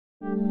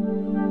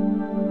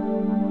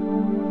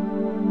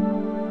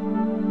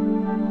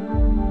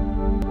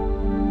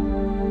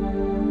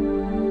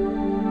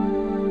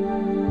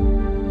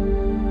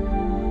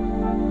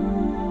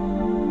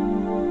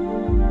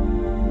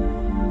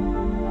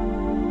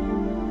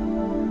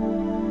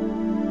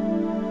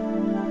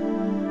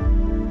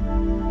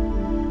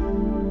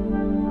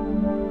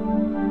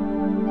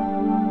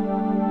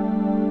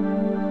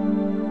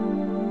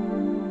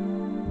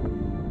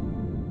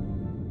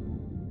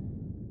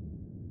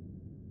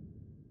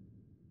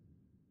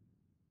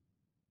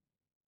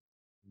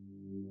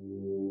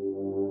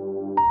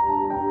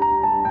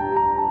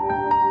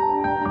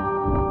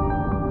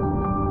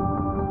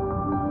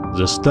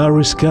The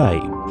starry sky.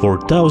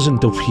 For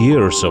thousands of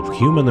years of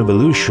human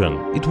evolution,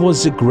 it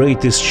was the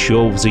greatest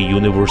show the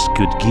universe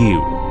could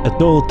give.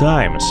 At all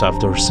times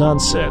after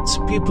sunsets,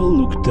 people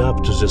looked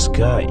up to the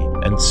sky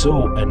and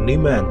saw an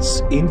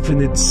immense,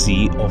 infinite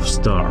sea of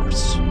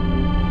stars.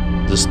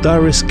 The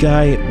starry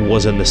sky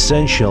was an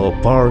essential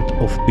part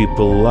of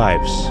people's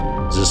lives.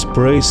 The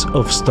sprays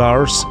of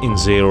stars in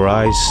their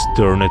eyes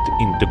turned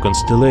into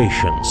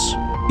constellations.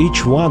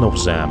 Each one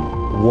of them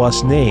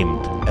was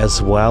named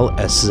as well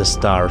as the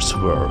stars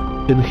were.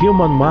 In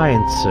human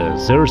minds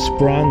there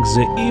sprang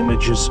the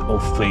images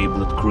of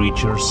fabled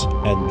creatures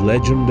and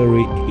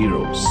legendary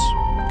heroes.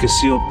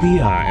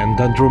 Cassiopeia and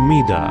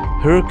Andromeda,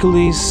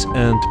 Hercules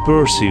and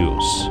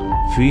Perseus,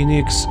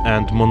 Phoenix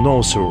and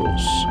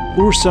Monoceros,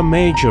 Ursa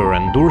Major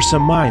and Ursa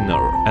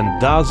Minor,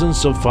 and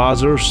dozens of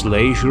others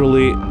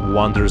leisurely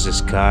wander the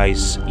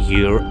skies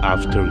year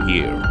after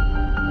year.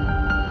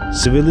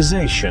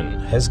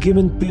 Civilization has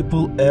given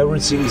people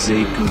everything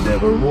they could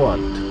ever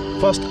want.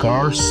 Fast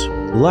cars,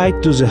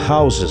 light to the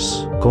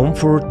houses,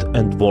 comfort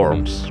and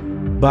warmth.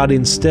 But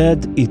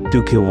instead it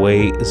took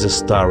away the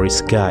starry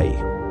sky.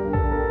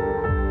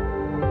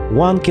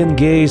 One can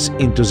gaze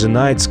into the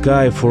night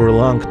sky for a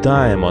long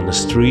time on the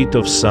street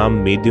of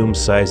some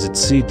medium-sized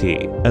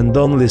city and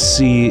only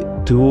see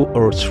 2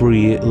 or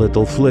 3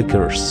 little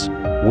flickers,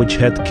 which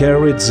had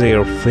carried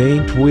their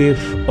faint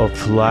whiff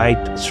of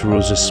light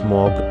through the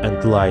smog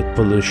and light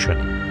pollution.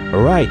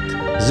 Right,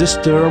 this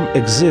term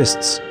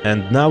exists,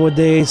 and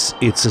nowadays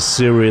it's a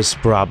serious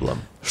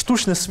problem.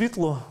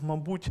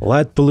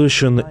 Light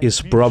pollution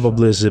is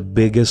probably the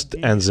biggest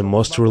and the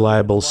most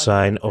reliable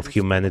sign of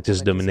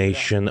humanity's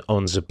domination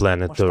on the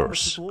planet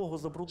Earth.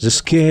 The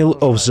scale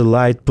of the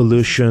light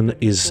pollution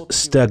is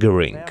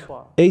staggering.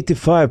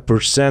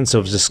 85%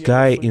 of the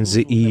sky in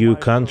the EU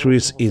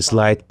countries is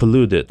light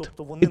polluted.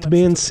 It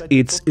means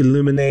it's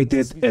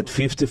illuminated at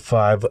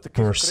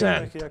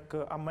 55%.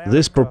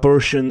 This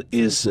proportion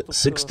is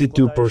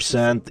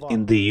 62%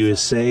 in the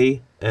USA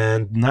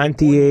and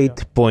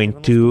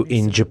 98.2%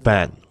 in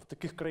Japan.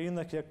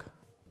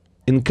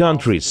 In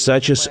countries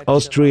such as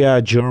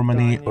Austria,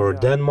 Germany or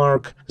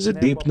Denmark, the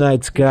deep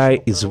night sky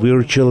is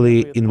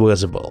virtually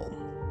invisible.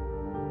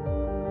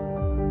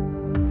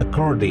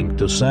 According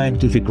to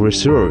scientific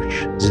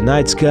research, the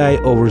night sky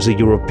over the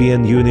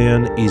European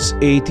Union is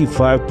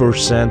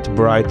 85%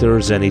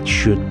 brighter than it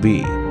should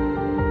be.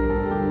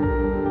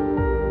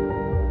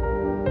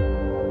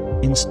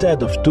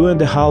 Instead of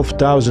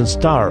 2,500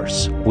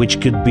 stars, which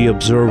could be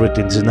observed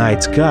in the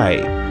night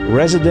sky,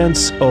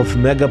 residents of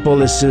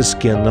megapolises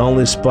can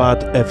only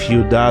spot a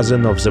few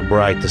dozen of the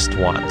brightest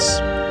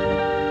ones.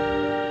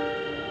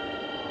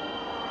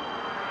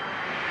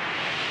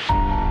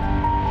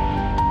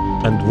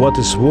 And what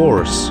is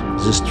worse,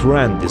 this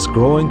trend is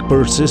growing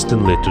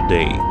persistently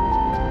today.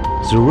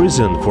 The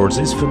reason for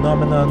this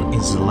phenomenon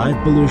is the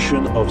light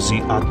pollution of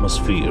the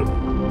atmosphere.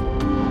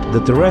 The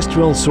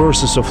terrestrial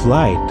sources of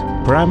light,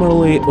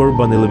 primarily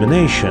urban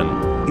illumination,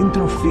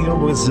 interfere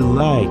with the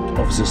light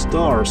of the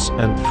stars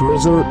and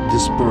further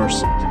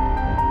disperse it.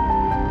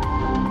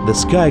 The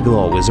sky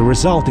glow is a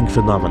resulting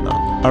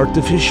phenomenon.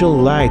 Artificial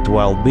light,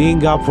 while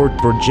being upward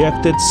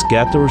projected,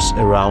 scatters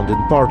around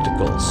in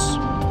particles.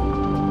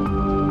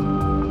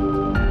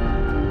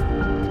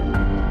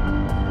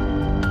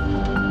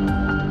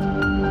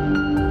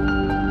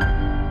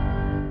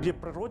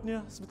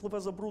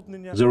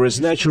 There is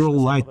natural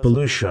light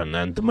pollution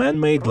and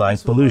man-made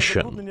light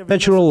pollution.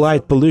 Natural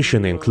light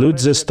pollution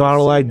includes the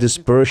starlight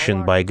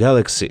dispersion by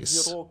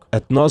galaxies.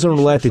 At northern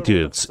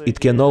latitudes, it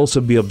can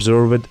also be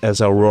observed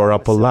as aurora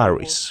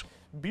polaris.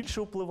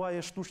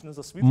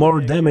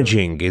 More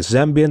damaging is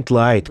ambient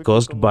light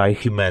caused by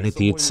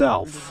humanity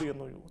itself.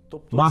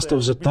 Most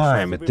of the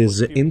time, it is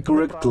the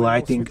incorrect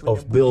lighting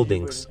of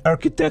buildings,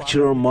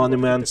 architectural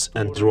monuments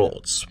and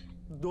roads.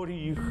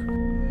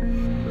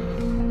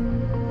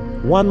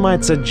 One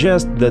might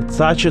suggest that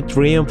such a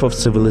triumph of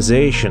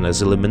civilization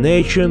as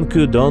illumination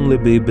could only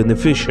be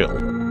beneficial.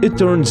 It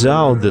turns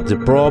out that the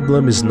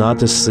problem is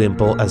not as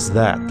simple as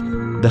that.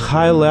 The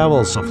high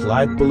levels of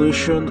light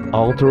pollution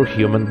alter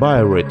human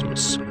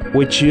biorhythms,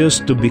 which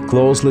used to be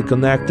closely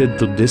connected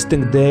to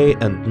distinct day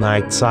and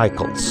night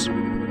cycles.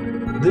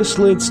 This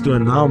leads to a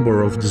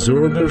number of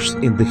disorders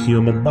in the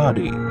human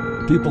body.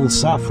 People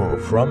suffer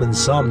from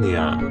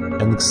insomnia,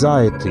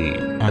 anxiety,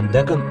 and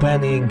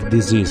accompanying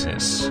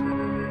diseases.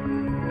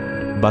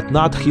 but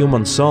not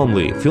humans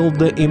only, feel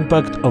the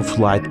impact of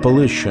light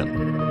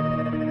pollution.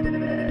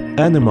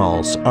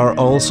 Animals are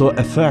also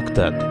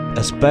affected,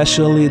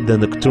 especially the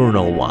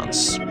nocturnal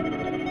ones.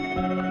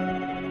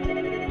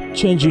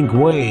 Changing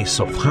ways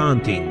of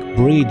hunting,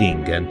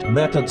 breeding, and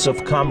methods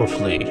of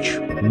camouflage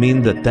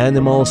mean that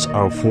animals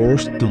are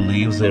forced to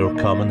leave their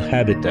common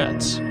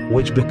habitats,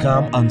 which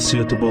become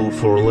unsuitable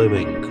for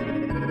living.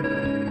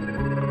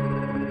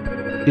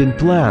 In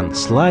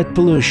plants, light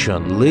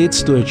pollution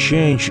leads to a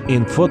change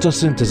in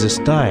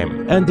photosynthesis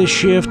time and a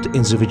shift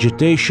in the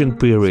vegetation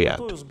period.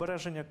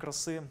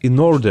 In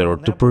order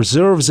to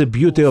preserve the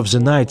beauty of the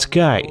night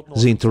sky,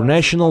 the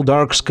International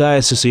Dark-Sky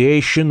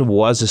Association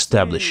was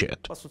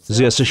established.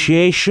 The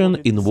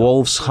association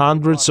involves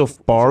hundreds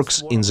of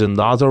parks in the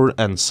Northern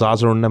and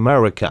Southern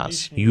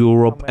Americas,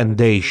 Europe and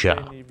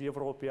Asia.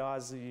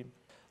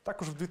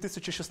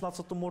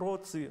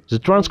 The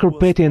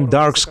Transcarpathian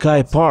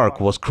Dark-Sky Park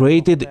was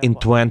created in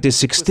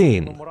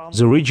 2016.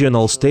 The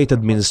regional state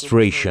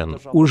administration,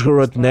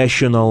 Uzhansky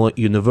National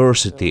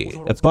University,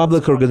 a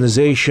public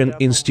organization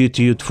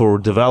Institute for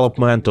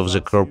Development of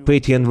the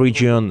Carpathian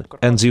Region,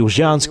 and the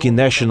Uzhansky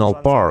National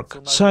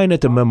Park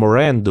signed a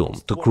memorandum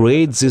to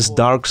create this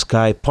dark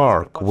sky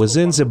park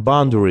within the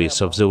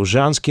boundaries of the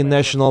Uzhansky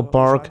National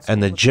Park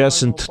and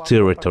adjacent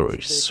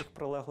territories.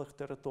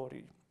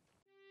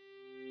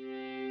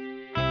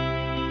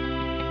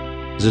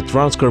 The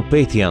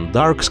Transcarpathian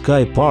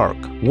Dark-Sky Park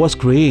was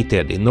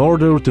created in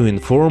order to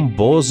inform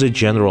both the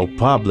general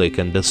public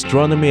and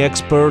astronomy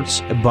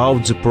experts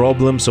about the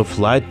problems of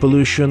light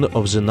pollution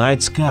of the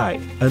night sky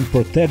and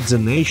protect the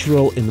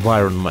natural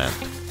environment.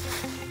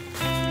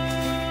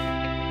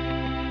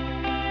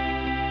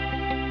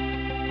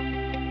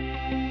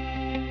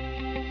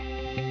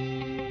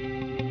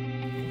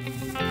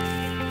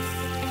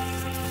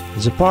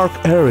 The park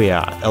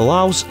area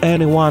allows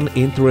anyone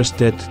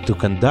interested to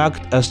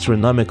conduct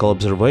astronomical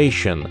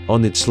observation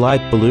on its light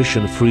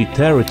pollution-free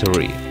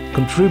territory,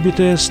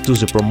 contributes to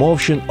the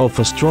promotion of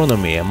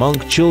astronomy among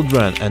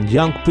children and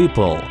young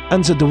people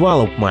and the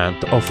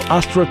development of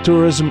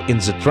astrotourism in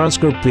the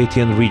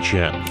Transcarpathian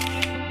region.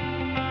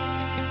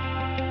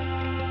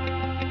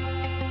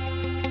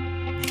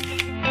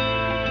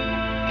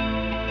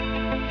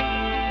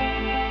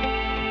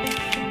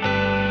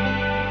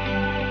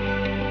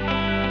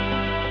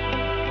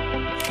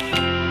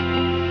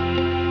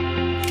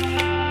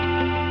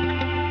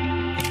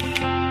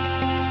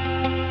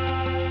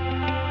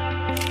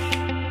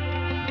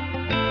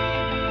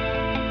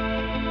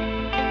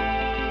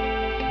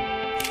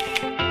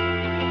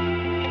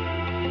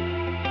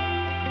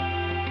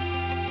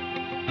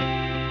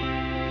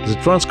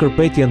 The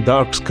Transcarpathian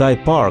Dark-Sky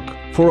Park,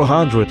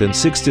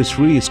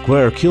 463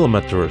 square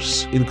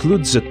kilometers,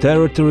 includes the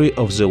territory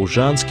of the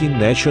Uzhansky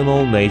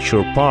National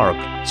Natural Park,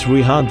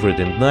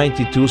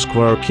 392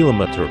 square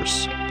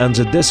kilometers, and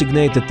the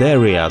designated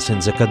areas in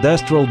the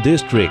cadastral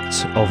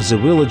districts of the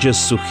villages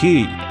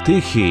Sukhyi,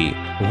 Tyhyi,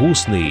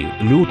 Husnyi,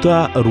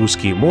 Luta,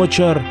 Rusky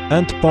Mochar,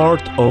 and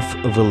part of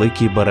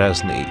Velykyi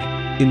Bereznyi.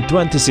 In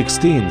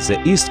 2016,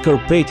 the East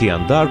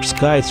Carpathian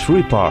Dark-Sky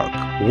 3 Park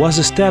was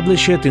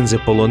established in the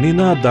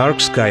Polonina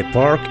Dark-Sky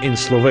Park in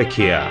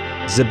Slovakia,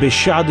 the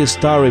Velykyi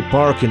Starry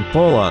Park in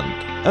Poland,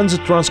 and the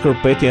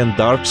Transcarpathian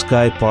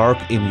Dark-Sky Park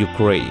in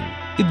Ukraine.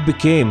 It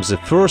became the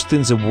first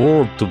in the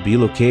world to be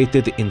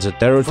located in the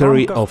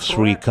territory of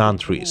 3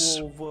 countries.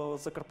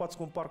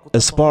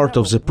 As part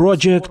of the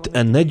project,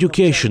 an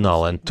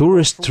educational and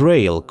tourist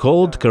trail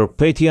called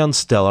Carpathian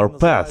Stellar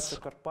Path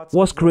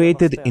was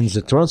created in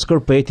the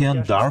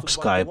Transcarpathian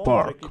Dark-Sky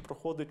Park.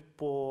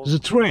 The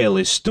trail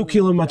is 2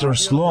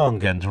 kilometers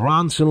long and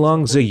runs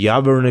along the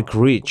Yavernyak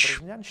Ridge.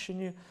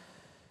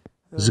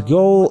 The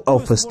goal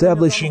of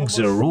establishing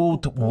the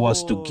route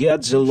was to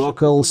get the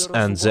locals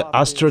and the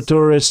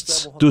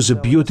astrotourists to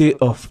the beauty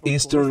of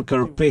Eastern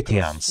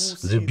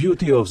Carpathians, the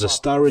beauty of the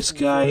starry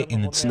sky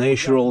in its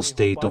natural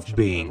state of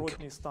being.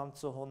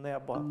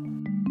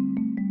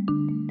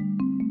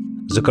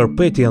 The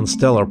Carpathian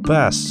Stellar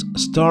Pass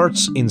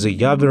starts in the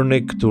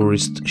Yavernyak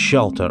tourist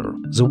shelter.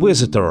 The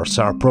visitors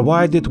are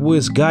provided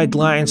with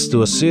guidelines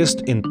to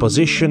assist in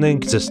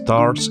positioning the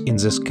stars in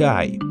the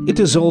sky. It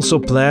is also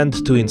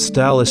planned to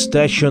install a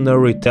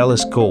stationary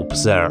telescope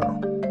there.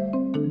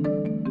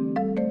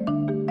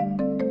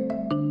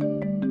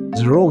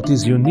 The road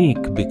is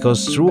unique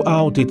because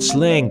throughout its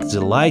length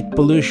the light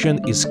pollution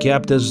is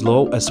kept as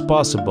low as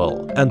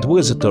possible, and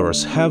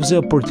visitors have the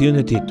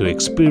opportunity to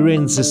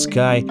experience the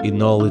sky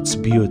in all its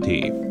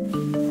beauty.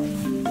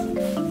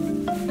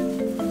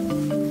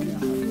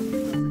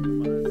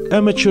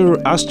 Amateur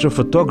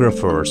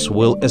astrophotographers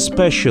will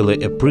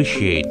especially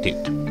appreciate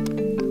it.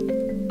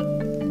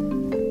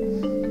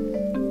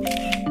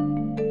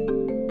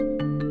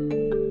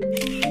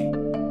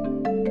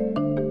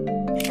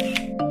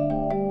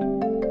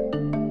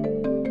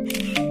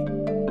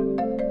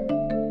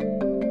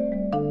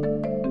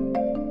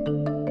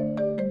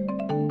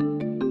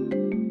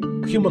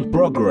 human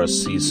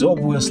progress is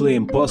obviously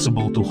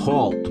impossible to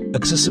halt,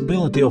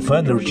 accessibility of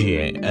energy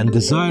and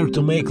desire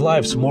to make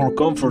lives more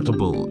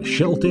comfortable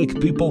shall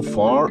take people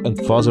far and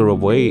farther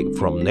away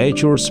from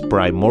nature's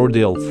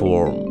primordial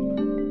form.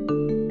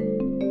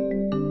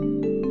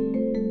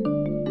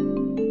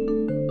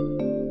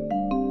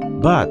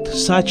 But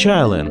such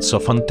islands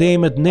of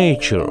untamed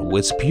nature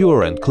with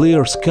pure and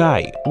clear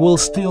sky will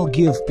still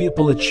give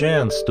people a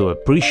chance to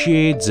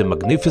appreciate the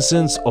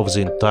magnificence of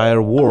the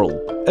entire world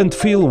and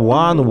feel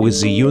one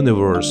with the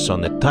universe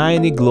on a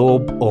tiny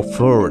globe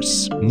of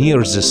Earth, near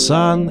the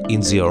Sun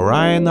in the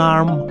Orion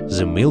Arm,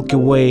 the Milky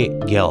Way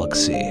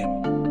galaxy.